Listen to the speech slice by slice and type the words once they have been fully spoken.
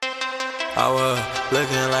I was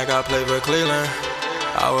looking like I played for Cleveland.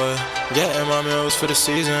 I was getting my meals for the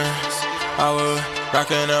season. I was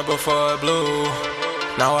rocking up before it blew.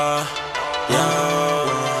 Now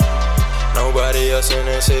nobody else in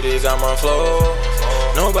the city got my flow.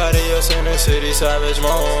 Nobody else in the city savage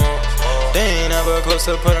mode. They ain't ever close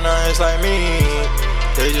to putting on hits like me.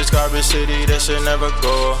 They just garbage city that should never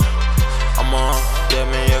go. I'ma get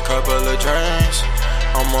me a couple of drinks.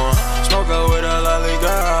 I'ma smoke up with a lovely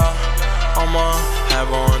girl. I'ma have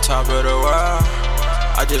her on top of the world.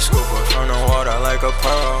 I just scoop her from the water like a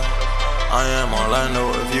pearl. I am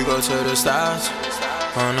Orlando if you go to the stats.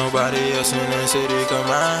 Nobody else in the city can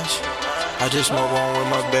match. I just smoke on with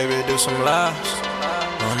my baby, do some laughs.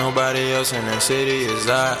 Nobody else in the city is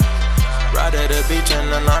that. Ride at the beach and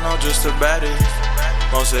then I know just a baddie.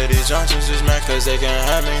 Most of these junkies is mad cause they can't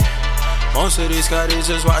have me. Most of these scotties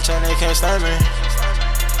just watching, they can't stand me.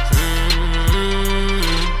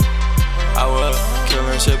 I was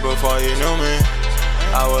killing shit before you knew me.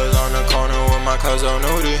 I was on the corner with my cousin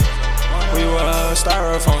Nudie. We were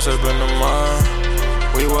styrofoam sipping the mud.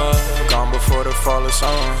 We were gone before the fall of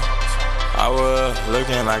summer. I was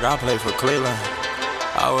looking like I played for Cleveland.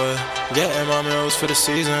 I was getting my meals for the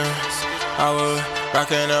season. I was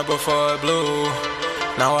rocking up before it blew.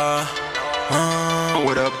 Now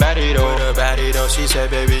with a baddie though, she said,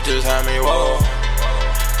 baby, just have me whoa.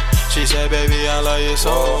 She said, baby, I love you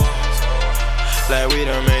so. Like we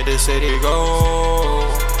done made the city go.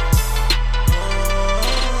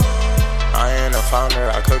 I ain't a founder,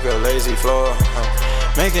 I cook a lazy floor.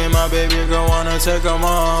 Making my baby girl wanna take them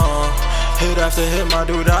on. Hit after hit, my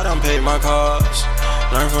dude, I done paid my costs.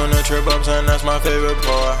 Learn from the trip ups and that's my favorite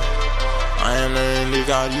part. I am the indie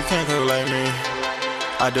god, you can't cook like me.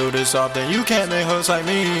 I do this often, you can't make hooks like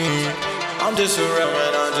me. I'm just a real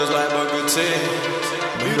man, I'm just like Booker T.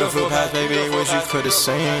 Beautiful past, baby, wish you could've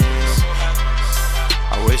seen.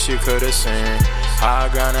 I wish you could've seen how I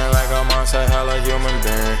grindin' like a monster, hella human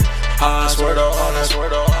being. How I swear to honest,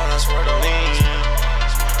 lean.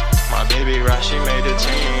 My baby Rashi made the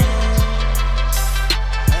team.